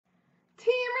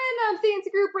C&C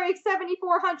Group break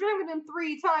 7,400. I'm going to do them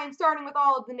 3 times, starting with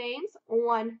all of the names.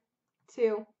 1,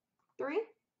 2, 3.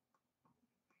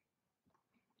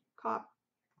 Copy.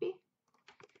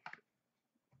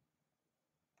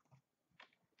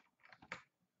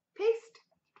 Paste.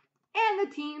 And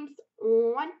the teams.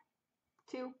 1,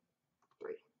 2,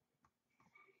 3.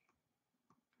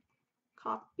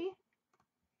 Copy.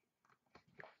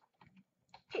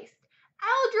 Paste.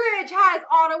 Eldridge has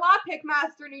Ottawa,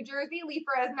 Pickmaster, New Jersey,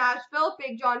 Leifer has Nashville,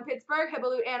 Big John, Pittsburgh,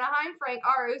 Hibalut, Anaheim, Frank,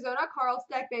 Arizona, Carl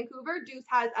Steck, Vancouver, Deuce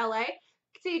has LA,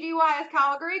 CGY has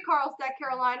Calgary, Carl Steck,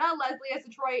 Carolina, Leslie has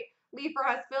Detroit, Leifer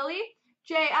has Philly,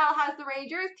 JL has the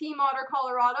Rangers, Team Otter,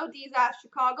 Colorado, D's has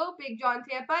Chicago, Big John,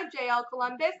 Tampa, JL,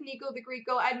 Columbus, Nico the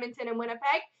Greco, Edmonton, and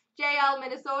Winnipeg, JL,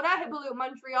 Minnesota, Hibalut,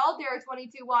 Montreal, Dare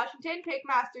 22, Washington,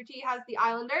 Pickmaster T has the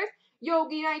Islanders,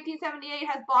 Yogi 1978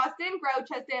 has Boston, Grouch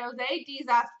has San Jose, D's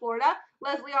has Florida,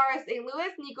 Leslie R has St. Louis,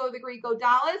 Nico the Greco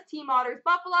Dallas, Team Otters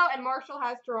Buffalo, and Marshall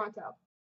has Toronto.